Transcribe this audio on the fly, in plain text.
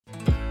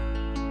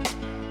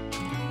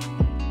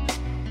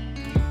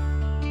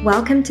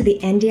Welcome to the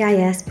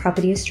NDIS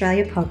Property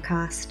Australia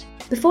podcast.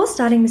 Before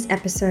starting this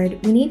episode,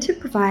 we need to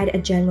provide a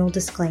general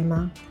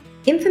disclaimer.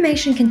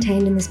 Information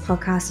contained in this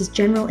podcast is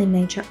general in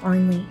nature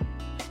only.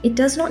 It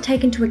does not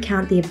take into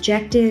account the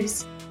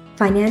objectives,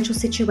 financial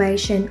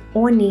situation,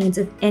 or needs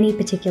of any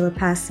particular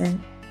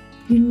person.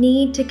 You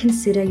need to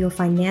consider your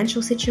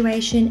financial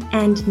situation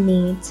and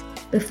needs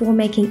before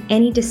making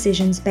any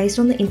decisions based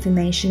on the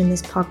information in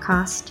this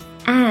podcast.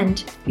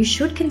 And you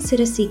should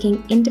consider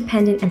seeking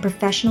independent and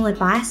professional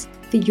advice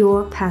for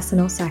your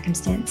personal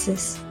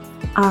circumstances.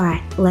 All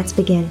right, let's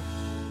begin.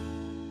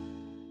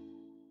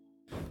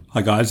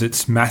 Hi guys,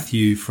 it's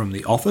Matthew from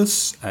the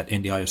office at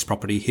NDIS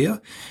Property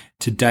here.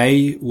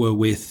 Today we're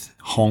with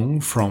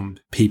Hong from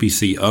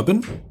PPC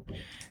Urban,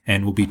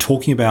 and we'll be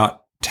talking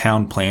about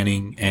town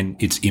planning and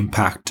its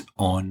impact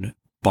on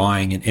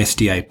buying an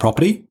SDA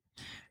property,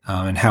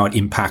 and how it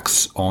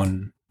impacts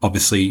on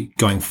obviously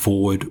going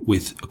forward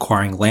with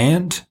acquiring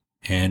land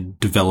and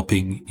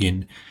developing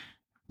in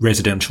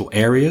residential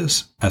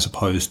areas as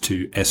opposed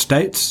to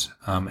estates,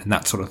 and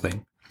that sort of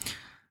thing.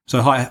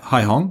 So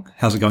hi Hong,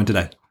 how's it going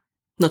today?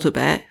 Not too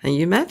bad. And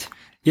you, Matt?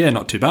 Yeah,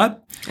 not too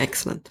bad.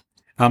 Excellent.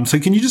 So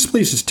can you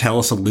please tell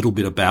us a little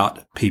bit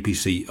about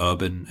PPC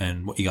Urban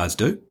and what you guys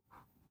do?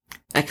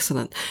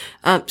 Excellent.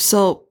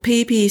 So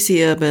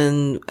PPC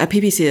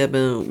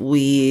Urban,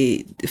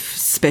 we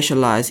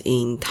specialize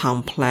in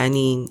town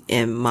planning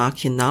and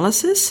market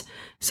analysis.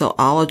 So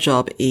our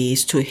job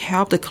is to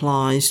help the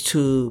clients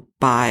to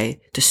buy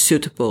the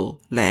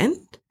suitable land,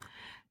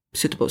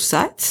 suitable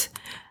sites,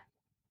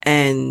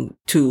 and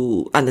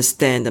to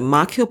understand the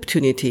market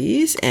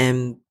opportunities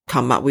and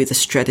come up with a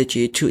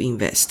strategy to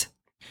invest.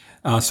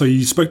 So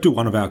you spoke to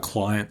one of our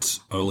clients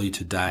early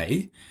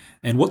today,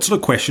 and what sort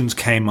of questions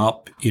came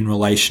up in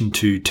relation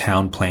to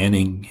town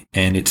planning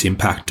and its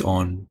impact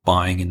on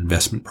buying an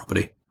investment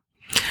property?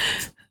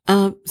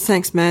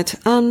 Thanks, Matt.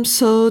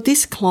 So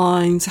this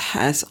client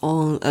has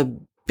owned a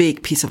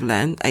big piece of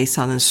land,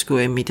 8,000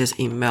 square meters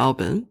in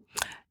Melbourne,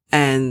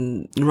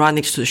 and right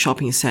next to the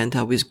shopping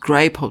center with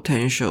great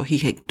potential. He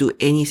can do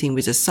anything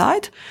with the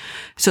site.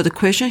 So the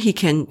question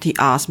he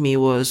asked me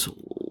was,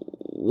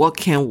 what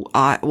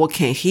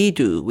can he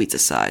do with the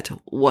site?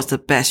 What's the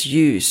best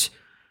use?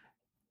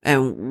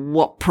 And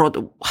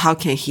how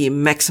can he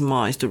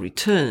maximize the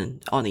return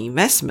on the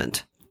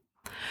investment?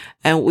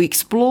 And we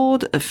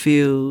explored a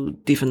few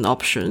different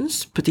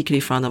options,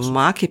 particularly from the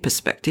market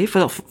perspective,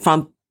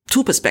 from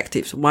two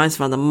perspectives. One is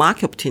from the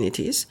market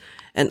opportunities,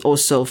 and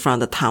also from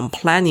the town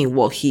planning,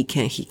 what he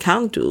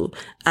can't do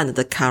under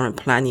the current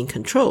planning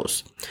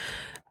controls.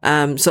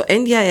 So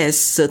NDIS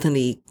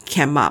certainly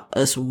came up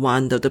as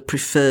one of the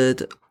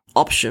preferred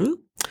option.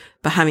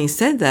 But having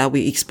said that,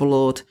 we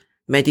explored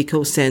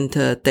medical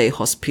center, day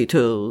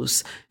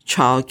hospitals,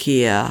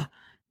 childcare,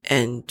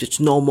 and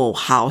just normal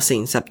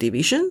housing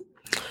subdivision.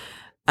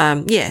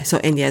 So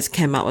NDIS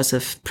came out as a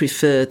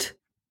preferred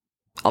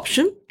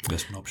option.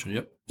 Investment option,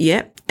 yep.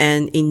 Yeah.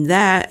 And in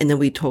that, and then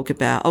we talk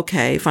about,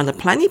 okay, from the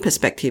planning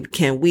perspective,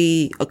 can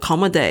we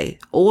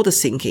accommodate all the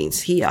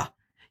thinkings here?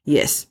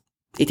 Yes,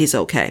 it is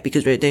okay,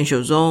 because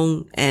residential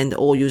zone and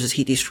all uses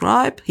he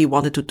described, he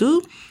wanted to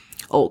do,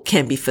 or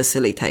can be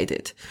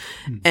facilitated.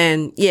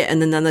 And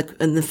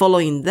then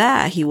following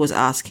that, he was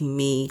asking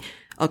me,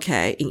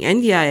 okay, in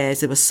NDIS,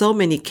 there were so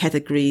many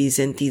categories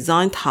and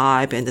design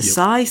type and the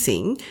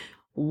sizing,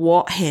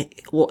 what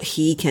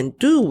he can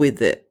do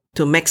with it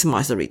to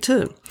maximize the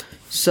return.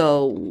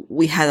 So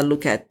we had a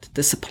look at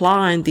the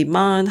supply and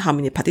demand, how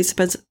many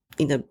participants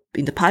in the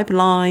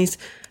pipelines,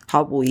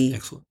 how we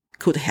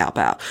could help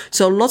out.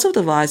 So lots of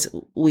the advice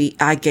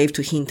I gave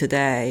to him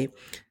today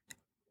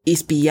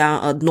is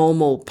beyond a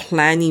normal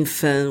planning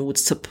firm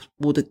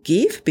would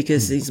give,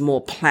 because it's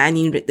more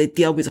planning. They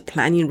deal with the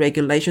planning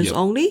regulations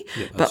only.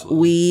 But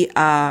we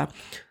are,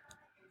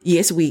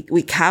 yes, we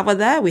cover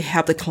that. We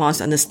help the clients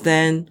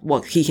understand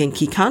what he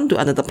can't do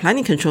under the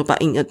planning control.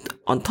 But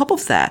on top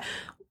of that,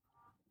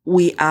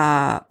 we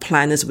are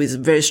planners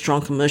with very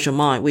strong commercial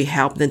mind. We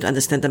help them to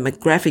understand the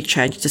demographic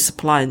change, the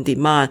supply and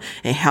demand,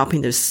 and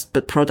helping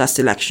the product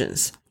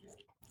selections.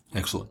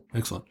 Excellent.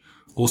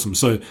 Awesome.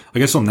 So I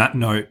guess on that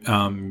note,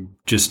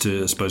 just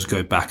to, I suppose,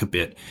 go back a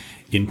bit,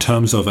 in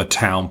terms of a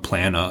town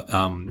planner,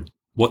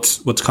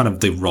 what's kind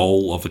of the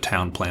role of a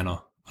town planner,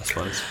 I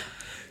suppose?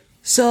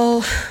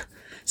 So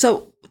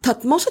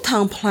most of the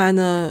town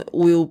planner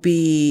will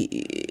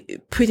be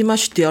pretty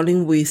much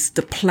dealing with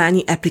the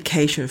planning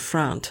application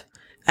front.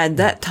 At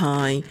that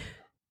time,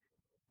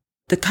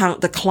 the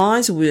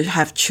clients will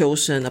have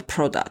chosen a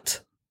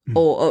product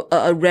or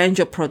a range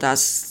of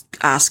products,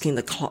 asking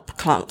the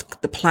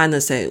planner,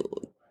 say,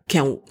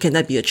 can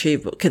that be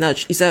achievable?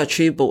 Is that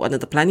achievable under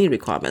the planning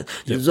requirement?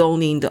 The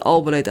zoning, the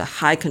overlay, the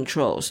high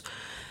controls.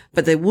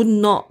 But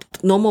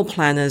normal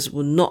planners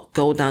would not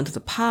go down to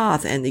the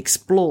path and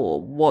explore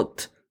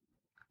what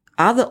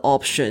other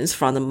options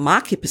from the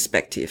market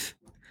perspective.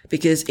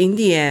 Because in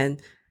the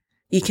end,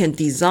 you can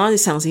design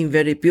something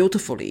very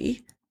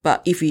beautifully,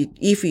 but if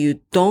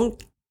you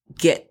don't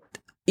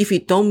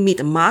meet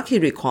the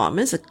market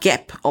requirements, a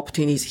gap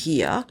opportunities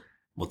here,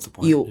 what's the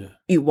point?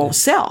 You won't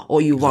sell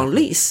or you won't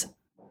lease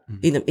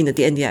in the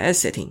NDIS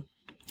setting.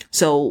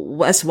 So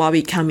that's why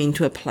we come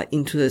into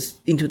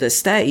the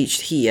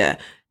stage here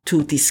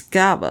to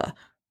discover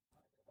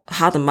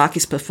how the market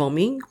is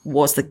performing,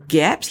 what's the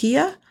gaps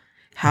here,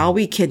 how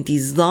we can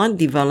design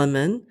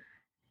development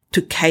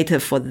to cater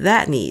for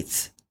that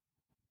needs.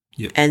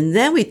 Yep. And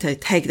then we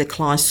take the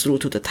clients through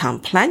to the town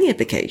planning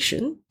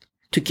application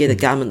to get the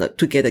government,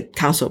 to get the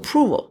council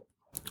approval.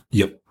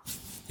 Yep.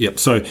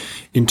 So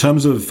in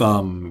terms of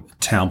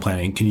town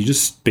planning, can you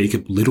just speak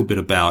a little bit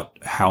about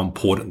how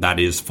important that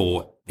is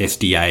for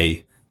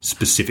SDA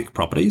specific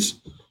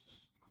properties?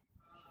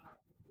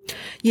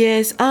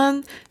 Yes.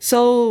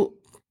 So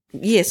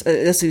yes,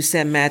 as you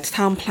said, Matt,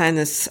 town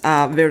planners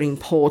are very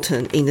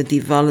important in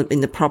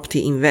the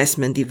property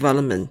investment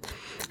development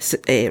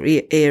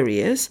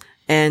areas.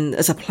 And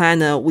as a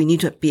planner, we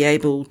need to be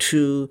able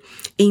to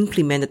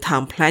implement the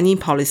town planning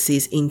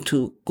policies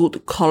into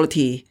good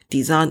quality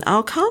design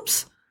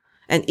outcomes.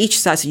 And each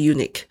site is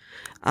unique.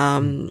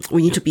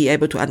 We need to be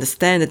able to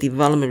understand the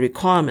development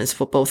requirements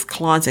for both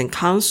clients and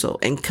council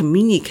and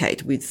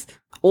communicate with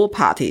all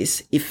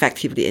parties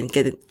effectively and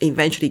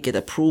eventually get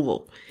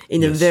approval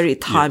in a very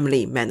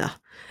timely manner.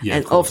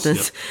 And often,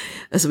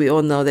 as we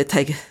all know, they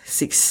take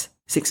six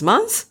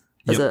months.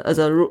 As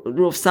a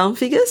rule of thumb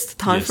figures,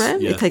 time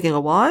frame, it's taking a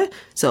while.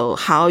 So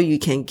how you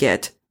can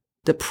get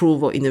the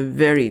approval in a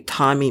very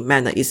timely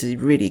manner is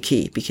really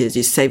key because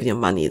you save your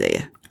money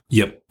there.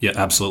 Yep. Yeah,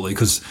 absolutely.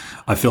 Because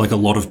I feel like a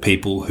lot of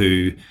people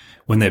who,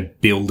 when they're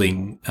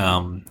building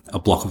a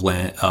block of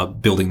land,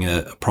 building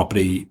a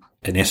property,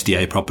 an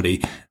SDA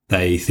property,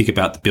 they think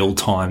about the build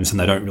times and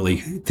they don't really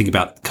think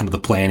about kind of the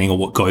planning or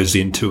what goes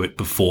into it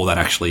before that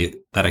actually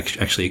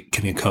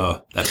can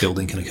occur. That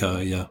building can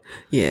occur. Yeah.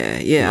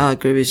 I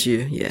agree with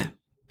you. Yeah.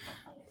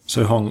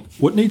 So Hong,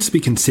 what needs to be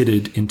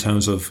considered in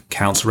terms of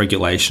council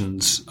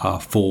regulations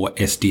for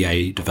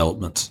SDA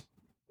developments?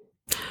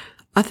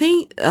 I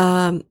think,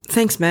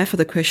 thanks, Matt, for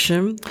the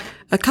question.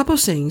 A couple of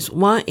things.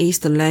 One is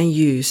the land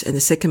use and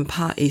the second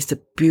part is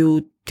the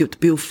build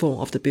form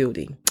of the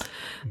building.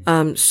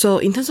 So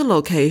in terms of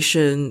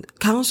location,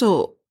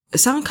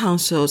 some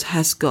councils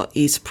has got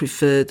its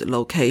preferred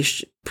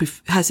location,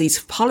 has its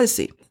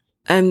policy.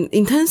 And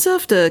in terms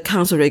of the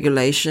council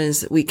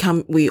regulations, we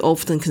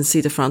often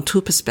consider from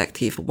two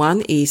perspectives.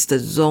 One is the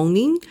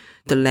zoning,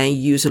 the land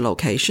use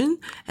location,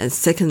 and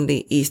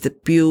secondly is the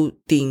build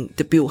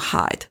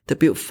height, the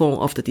build form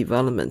of the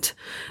development.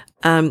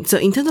 So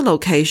in terms of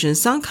location,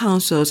 some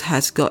councils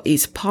has got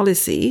its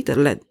policy,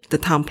 the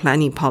town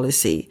planning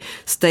policy,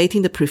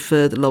 stating the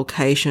preferred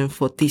location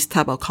for this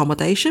type of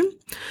accommodation.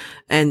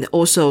 And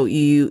also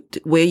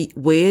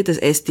where the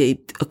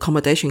SDA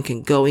accommodation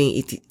can go in,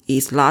 it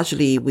is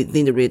largely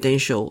within the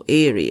residential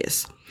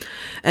areas.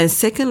 And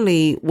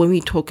secondly, when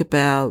we talk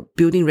about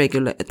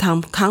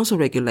town council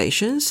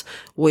regulations,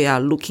 we are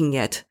looking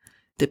at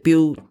the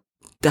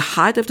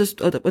height of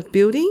the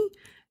building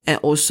and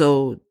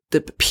also the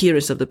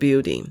appearance of the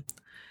building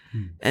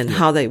and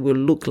how they will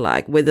look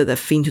like, whether they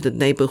fit into the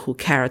neighborhood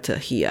character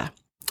here.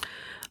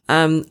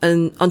 And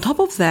on top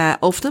of that,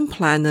 often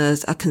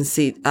planners are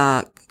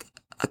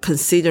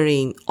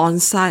considering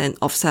on-site and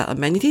off-site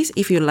amenities.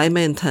 If your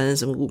layman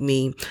terms would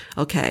mean,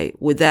 okay,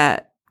 will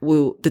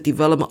the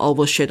development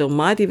overshadow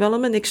my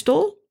development next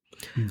door?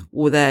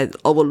 Will that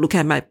overlook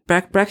at my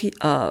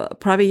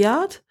private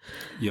yard?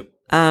 Yep.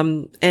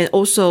 And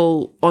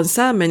also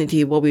on-site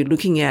amenity, what we're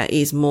looking at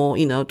is more,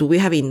 do we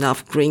have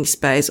enough green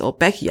space or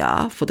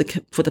backyard for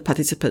the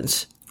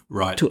participants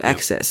to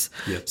access?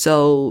 Yep.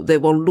 So they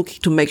will look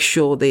to make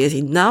sure there's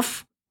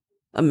enough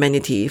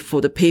amenity for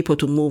the people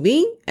to move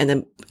in and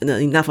then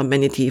enough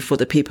amenity for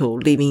the people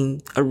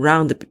living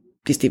around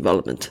this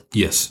development.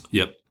 Yes.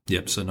 Yep.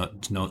 So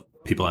not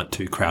people aren't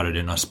too crowded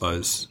in, I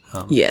suppose.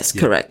 Yes,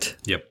 correct.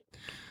 Yep.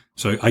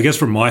 So I guess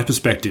from my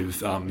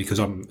perspective, because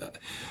I'm,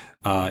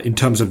 in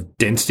terms of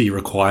density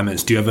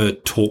requirements, do you ever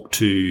talk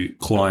to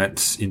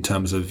clients in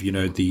terms of,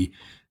 the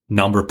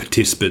number of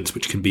participants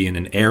which can be in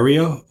an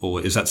area,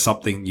 or is that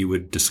something you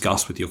would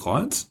discuss with your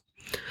clients?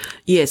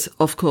 Yes,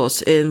 of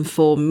course. And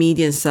for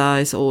medium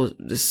size or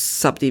the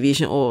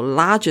subdivision or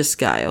larger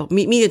scale,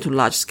 medium to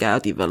large scale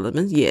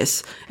development,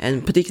 yes.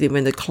 And particularly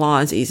when the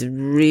client is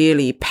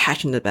really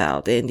passionate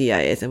about the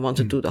NDIS and want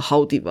to do the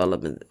whole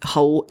development,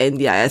 whole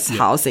NDIS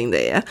housing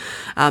there.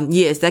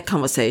 Yes, that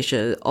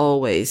conversation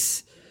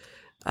always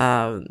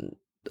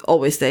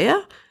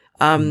there.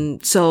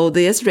 So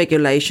there's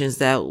regulations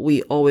that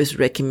we always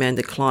recommend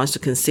the clients to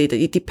consider.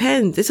 It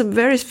depends. There's some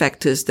various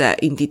factors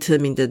that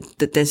determine the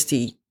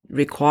density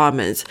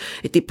requirements.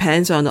 It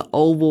depends on the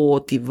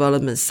overall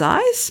development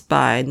size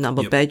by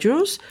number of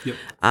bedrooms. Yep.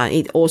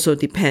 It also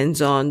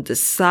depends on the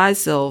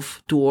size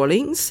of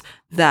dwellings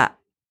that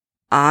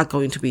are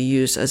going to be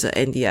used as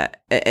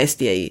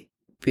SDA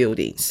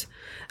buildings.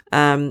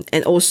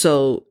 And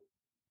also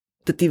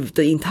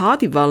the entire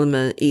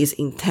development is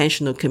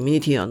intentional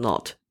community or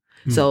not.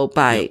 So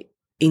by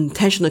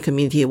intentional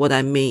community, what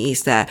I mean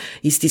is that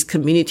this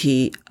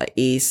community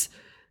is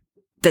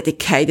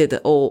dedicated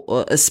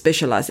or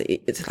specialized.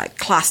 It's like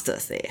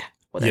clusters there.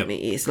 What I mean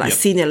is like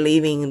senior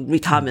living,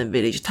 retirement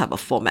village type of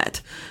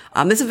format.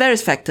 There's a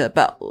various factor,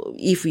 but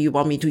if you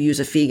want me to use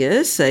a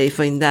figure, say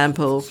for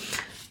example,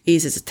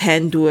 is it a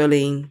 10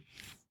 dwelling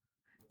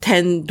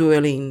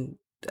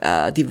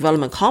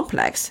development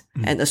complex,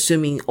 and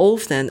assuming all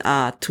of them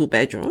are 2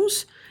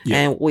 bedrooms,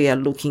 and we are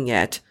looking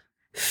at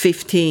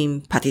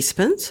 15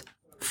 participants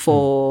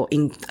for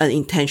an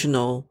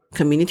intentional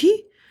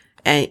community.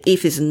 And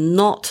if it's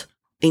not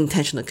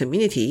intentional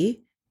community,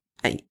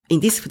 in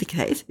this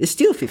particular case, it's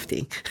still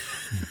 15.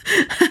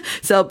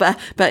 So, but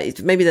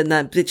maybe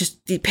it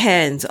just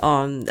depends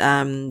on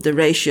the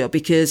ratio,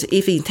 because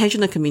if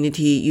intentional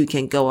community, you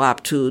can go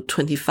up to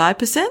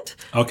 25%.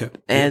 Okay.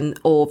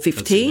 Or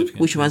 15,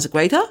 which one's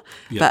greater.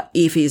 Yeah. But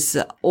if it's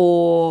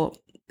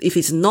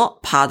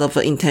not part of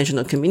an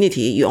intentional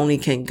community, you only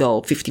can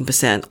go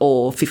 15%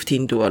 or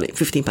 15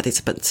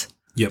 participants.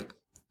 Yep.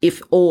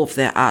 If all of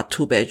them are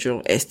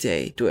 2-bedroom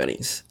SDA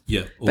dwellings.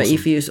 Yeah. Awesome. But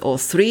if it's all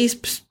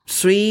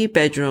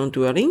 3-bedroom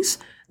dwellings,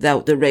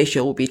 that the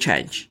ratio will be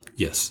changed.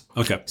 Yes.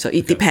 Okay. So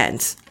it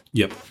depends.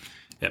 Yep.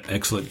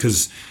 Excellent.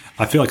 Because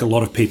I feel like a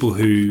lot of people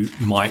who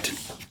might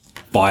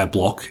buy a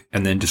block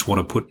and then just want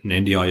to put an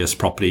NDIS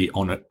property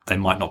on it, they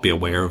might not be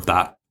aware of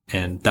that.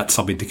 And that's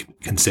something to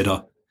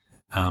consider.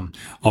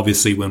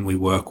 Obviously, when we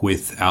work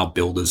with our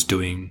builders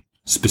doing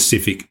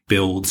specific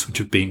builds, which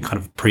have been kind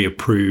of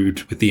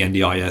pre-approved with the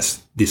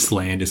NDIS, this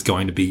land is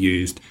going to be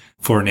used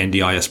for an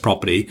NDIS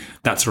property,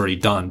 that's already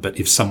done. But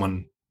if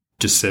someone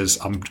just says,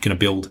 I'm going to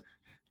build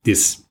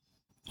this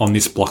on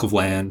this block of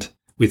land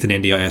with an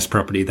NDIS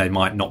property, they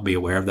might not be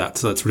aware of that.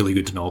 So that's really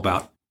good to know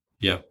about.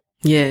 Yeah.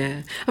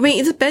 Yeah. I mean,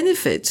 it's a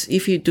benefit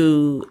if you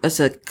do as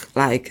a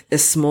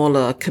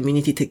smaller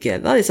community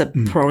together. It's a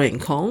pro and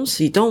cons.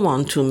 You don't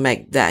want to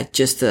make that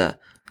just a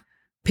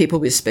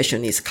people with special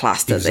needs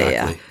cluster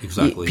there.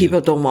 Exactly.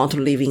 People don't want to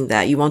live in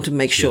that. You want to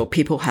make sure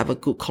people have a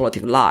good quality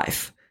of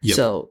life. Yep.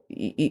 So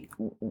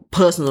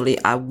personally,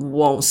 I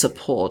don't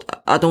support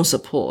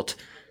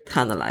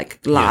kind of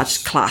like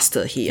large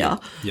cluster here.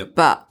 Yep.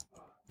 But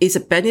it's a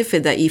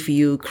benefit that if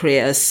you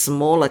create a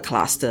smaller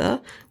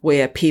cluster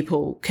where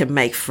people can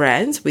make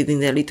friends within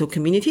their little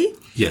community.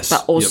 Yes.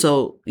 But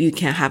also you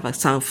can have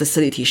some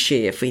facility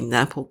share, for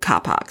example,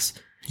 car parks.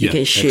 You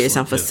can share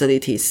some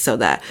facilities so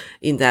that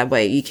in that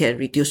way you can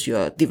reduce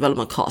your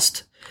development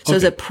cost. So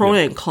the pro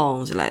and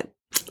cons,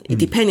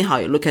 depending how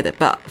you look at it.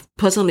 But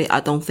personally, I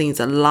don't think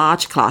a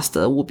large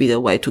cluster would be the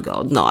way to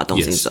go. No, I don't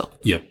think so.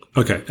 Yeah.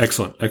 Okay.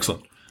 Excellent.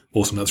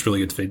 Awesome. That's really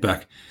good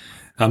feedback.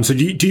 So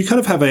do you kind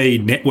of have a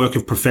network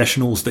of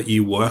professionals that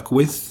you work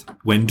with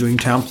when doing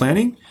town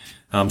planning,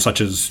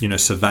 such as,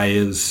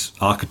 surveyors,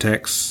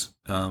 architects,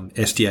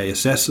 SDA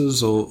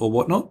assessors or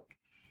whatnot?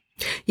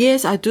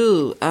 Yes, I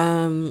do.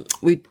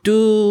 We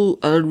do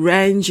a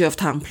range of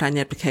town planning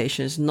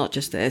applications, not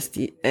just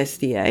the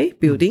SDA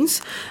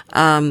buildings.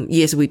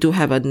 Yes, we do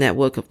have a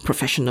network of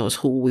professionals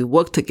who we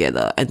work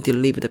together and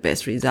deliver the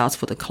best results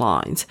for the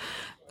clients.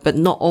 But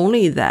not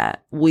only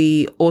that,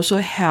 we also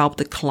help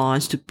the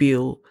clients to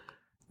build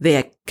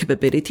their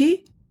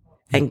capability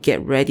and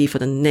get ready for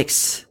the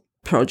next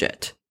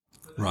project.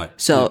 Right.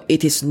 So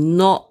it is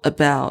not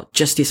about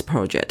just this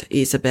project.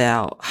 It's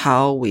about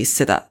how we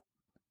set up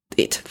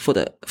it for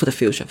the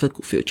future, for the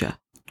good future.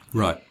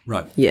 Right.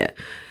 Yeah.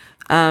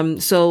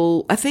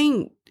 So I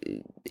think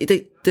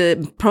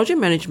the project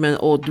management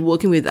or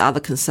working with other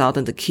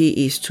consultants, the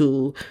key is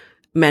to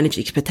manage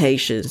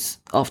expectations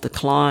of the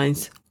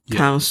clients,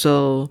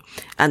 council,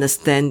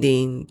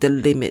 understanding the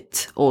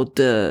limit or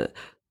the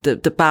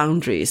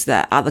boundaries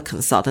that other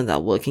consultants are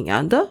working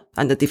under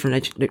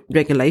different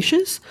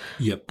regulations.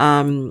 Yep.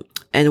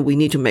 And we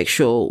need to make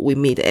sure we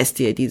meet the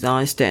SDA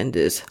design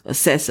standards.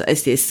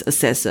 SDA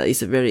assessor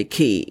is very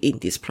key in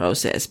this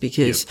process,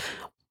 because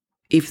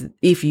if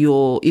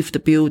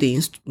the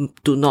buildings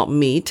do not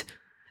meet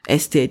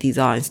SDA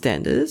design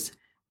standards,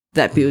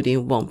 that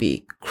building won't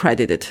be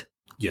credited.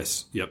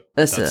 Yes. Yep.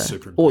 As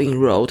or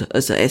enrolled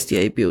as a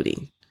SDA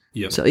building.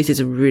 Yep. So it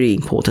is really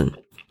important.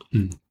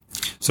 Mm.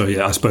 So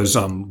yeah, I suppose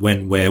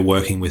when we're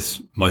working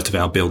with most of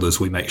our builders,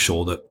 we make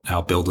sure that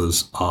our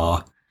builders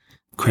are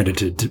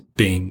credited to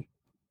being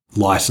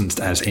licensed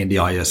as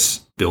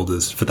NDIS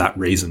builders for that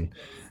reason.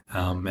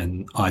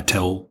 And I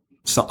tell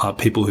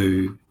people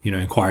who,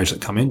 inquiries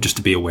that come in, just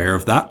to be aware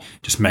of that.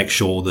 Just make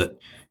sure that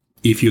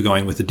if you're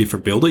going with a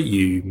different builder,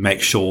 you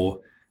make sure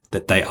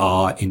that they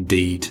are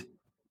indeed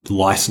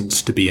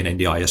licensed to be an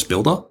NDIS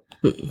builder.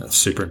 That's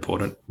super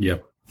important. Yeah.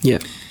 Yeah.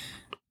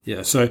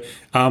 Yeah. So,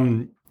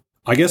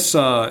 I guess,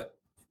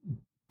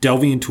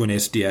 delving into an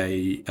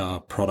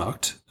SDA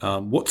product,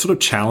 what sort of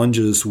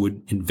challenges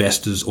would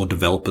investors or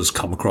developers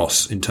come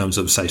across in terms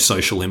of, say,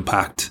 social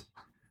impact,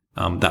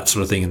 that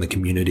sort of thing in the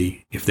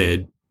community if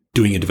they're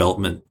doing a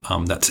development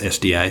that's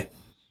SDA?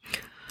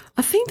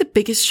 I think the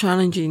biggest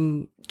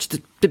challenges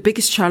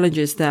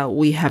that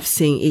we have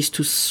seen is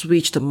to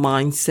switch the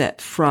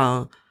mindset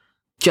from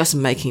just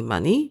making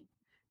money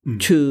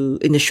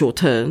in the short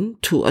term,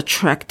 to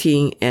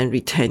attracting and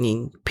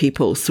retaining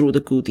people through the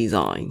good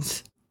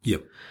designs.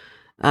 Yep.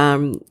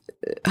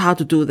 How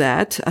to do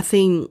that? I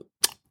think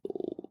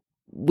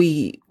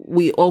we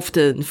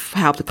often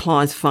help the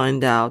clients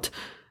find out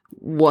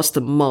what's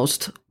the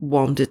most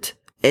wanted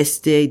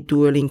SDA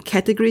dwelling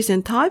categories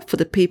and type for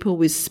the people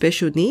with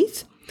special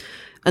needs.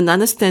 An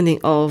understanding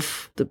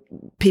of the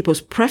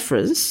people's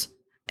preference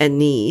and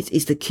needs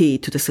is the key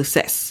to the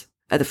success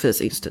at the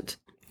first instant.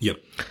 Yep.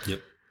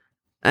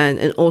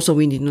 And also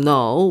we need to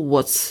know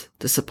what's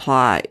the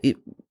supply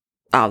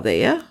out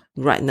there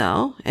right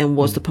now and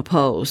what's the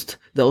proposed.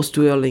 Those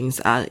dwellings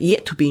are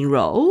yet to be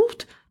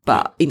enrolled,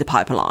 but in the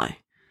pipeline.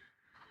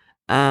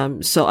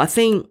 So I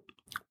think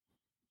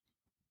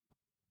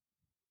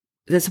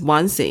that's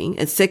one thing.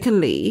 And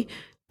secondly,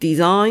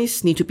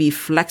 designs need to be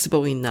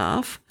flexible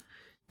enough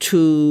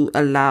to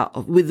allow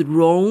with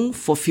room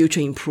for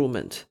future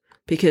improvement,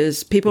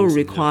 because people's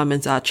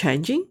requirements are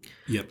changing.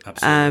 Yep,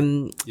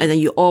 absolutely. And then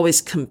you always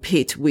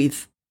compete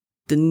with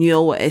the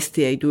newer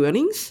SDA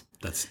dwellings.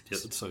 That's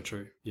so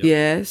true. Yep.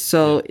 Yeah.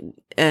 So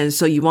and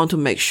so you want to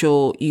make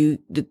sure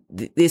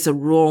there's a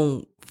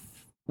room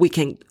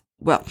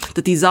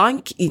the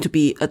design need to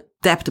be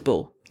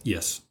adaptable.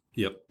 Yes.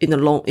 Yep. In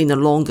the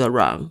longer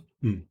run.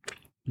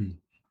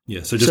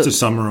 Yeah. So just to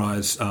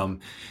summarize,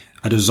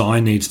 a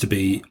design needs to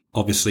be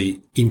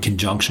obviously in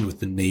conjunction with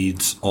the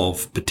needs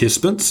of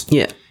participants.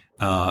 Yeah.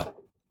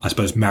 I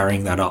suppose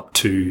marrying that up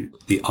to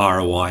the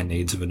ROI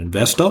needs of an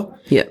investor.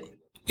 Yeah.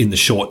 In the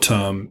short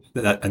term,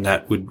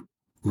 that would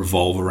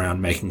revolve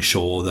around making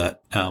sure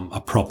that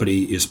a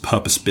property is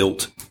purpose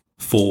built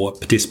for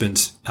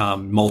participants'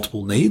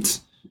 multiple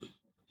needs,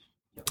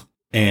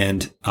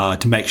 and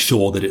to make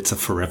sure that it's a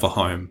forever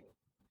home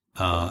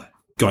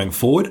going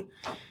forward,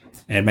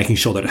 and making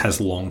sure that it has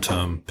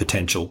long-term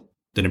potential,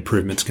 that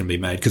improvements can be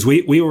made. Because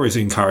we always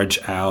encourage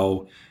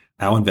our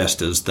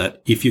investors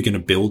that if you're going to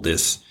build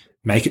this,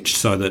 make it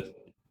so that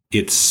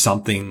it's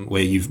something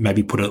where you've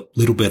maybe put a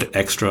little bit of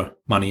extra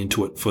money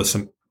into it for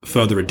some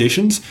further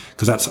additions,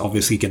 because that's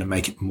obviously going to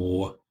make it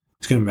more.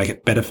 It's going to make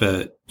it better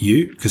for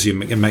you because you're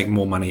going to make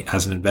more money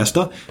as an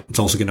investor. It's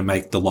also going to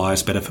make the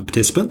lives better for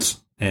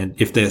participants. And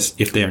if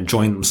they're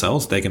enjoying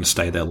themselves, they're going to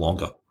stay there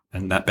longer,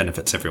 and that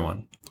benefits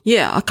everyone.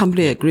 Yeah, I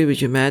completely agree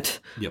with you, Matt.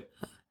 Yep.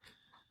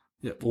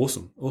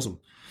 Awesome.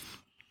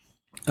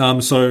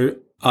 So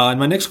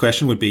my next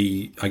question would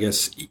be, I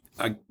guess,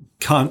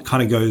 kind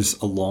of goes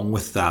along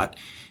with that.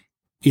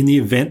 In the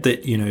event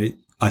that,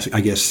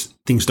 I guess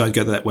things don't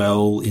go that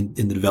well in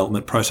the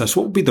development process,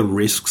 what would be the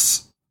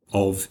risks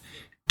of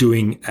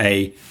doing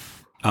a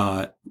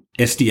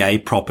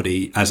SDA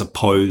property as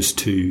opposed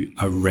to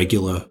a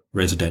regular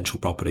residential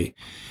property?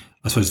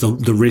 I suppose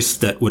the risks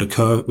that would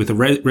occur with a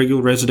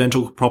regular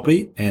residential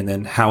property, and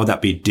then how would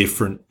that be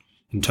different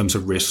in terms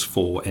of risks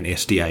for an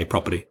SDA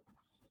property?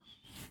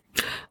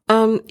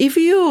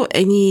 If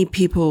any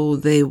people,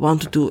 they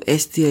want to do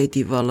SDA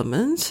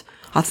developments,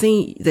 I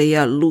think they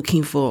are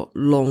looking for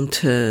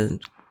long-term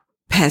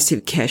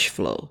passive cash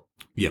flow.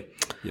 Yep.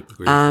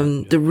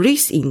 Agreed. The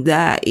risk in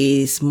that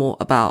is more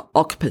about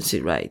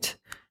occupancy rate.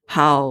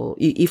 How,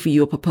 if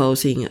you're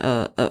proposing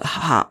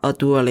a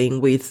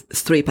dwelling with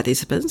 3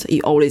 participants,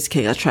 you always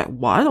can attract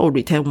 1 or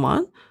retain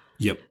 1.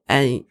 Yep.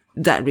 And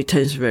that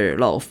returns very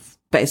low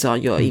based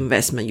on your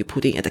investment you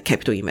put in at the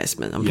capital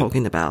investment I'm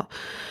talking about.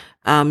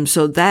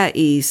 So that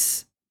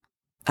is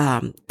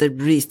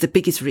the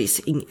biggest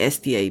risk in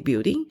SDA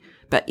building.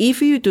 But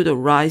if you do the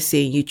right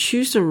thing, you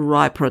choose the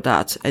right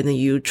product, and then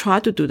you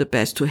try to do the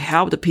best to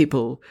help the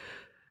people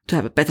to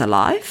have a better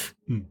life,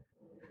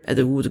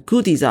 and with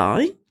good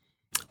design,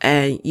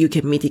 and you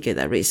can mitigate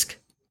that risk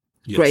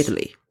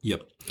greatly.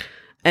 Yep.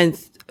 And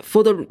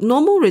for the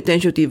normal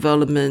residential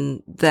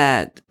development,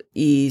 that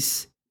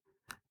is,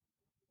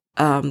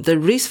 the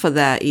risk for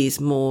that is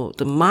more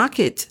the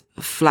market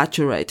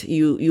fluctuate.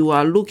 You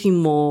are looking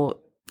more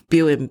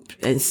build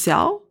and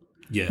sell.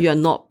 Yeah. You are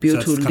not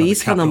built to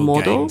lease kind of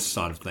model.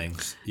 Side of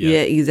things.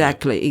 Yeah,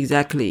 exactly.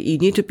 You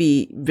need to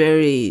be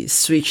very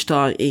switched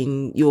on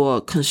in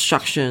your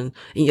construction,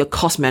 in your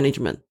cost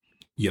management.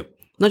 Yep.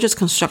 Not just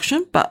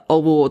construction, but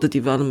overall the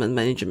development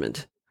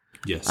management.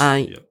 Yes.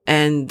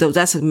 And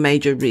that's a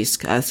major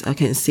risk, as I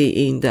can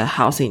see in the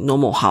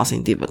normal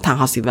housing,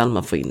 townhouse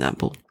development, for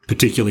example.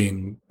 Particularly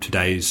in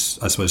today's,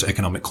 I suppose,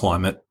 economic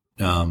climate,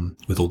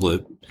 with all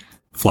the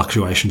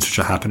fluctuations which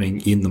are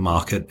happening in the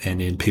market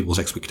and in people's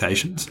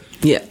expectations.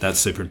 Yeah. That's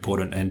super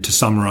important. And to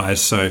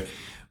summarize, so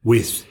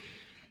with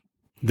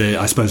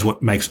I suppose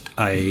what makes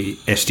a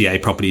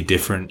SDA property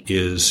different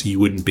is you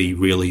wouldn't be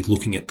really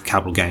looking at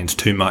capital gains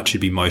too much. You'd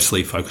be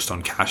mostly focused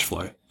on cash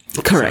flow.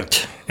 Correct.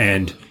 So,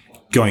 and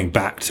going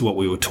back to what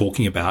we were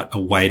talking about,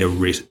 a way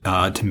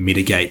to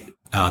mitigate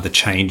the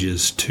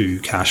changes to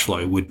cash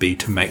flow would be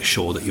to make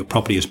sure that your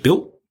property is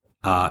built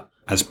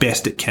as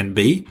best it can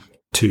be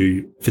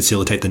to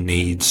facilitate the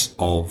needs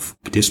of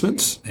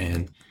participants,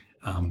 and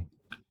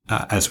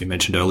as we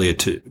mentioned earlier,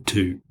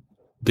 to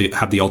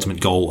have the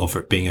ultimate goal of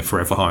it being a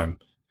forever home.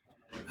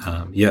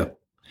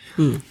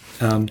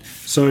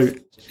 So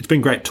It's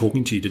been great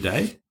talking to you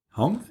today,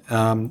 Hong.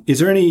 Is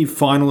there any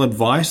final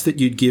advice that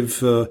you'd give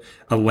for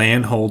a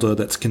landholder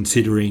that's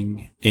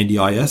considering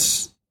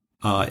NDIS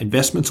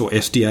investments or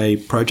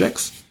SDA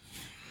projects?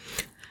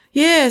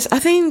 Yes, I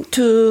think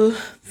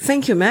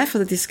thank you, Matt, for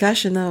the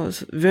discussion. That was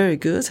very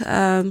good.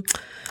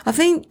 I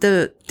think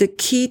the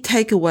key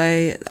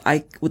takeaway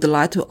I would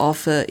like to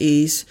offer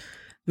is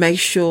make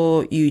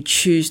sure you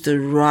choose the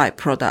right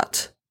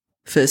product.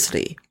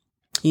 Firstly,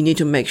 you need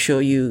to make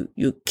sure you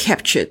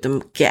capture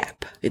the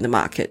gap in the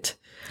market.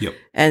 Yep.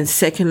 And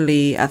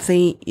secondly, I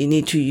think you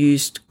need to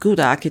use good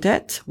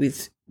architect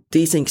with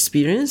decent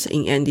experience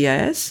in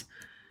NDIS.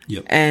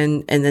 Yep.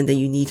 And then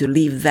you need to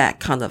leave that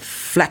kind of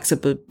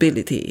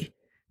flexibility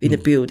in the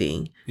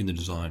building, in the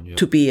design, yep.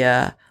 to be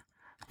a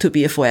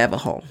forever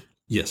home.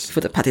 Yes.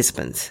 For the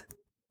participants.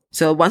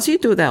 So once you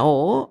do that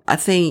all, I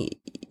think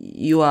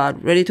you are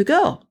ready to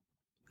go.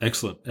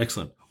 Excellent.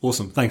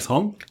 Awesome. Thanks,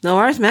 Hong. No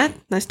worries, Matt.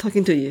 Nice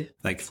talking to you.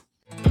 Thanks.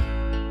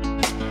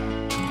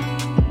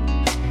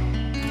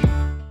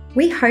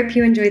 We hope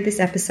you enjoyed this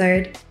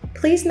episode.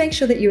 Please make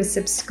sure that you are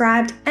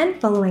subscribed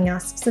and following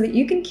us so that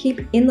you can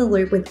keep in the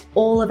loop with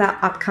all of our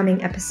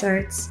upcoming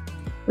episodes.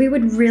 We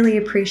would really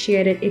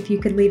appreciate it if you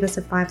could leave us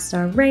a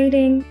 5-star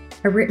rating,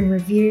 a written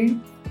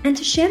review, and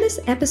to share this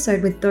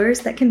episode with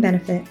those that can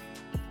benefit.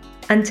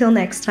 Until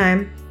next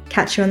time,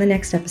 catch you on the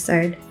next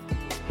episode.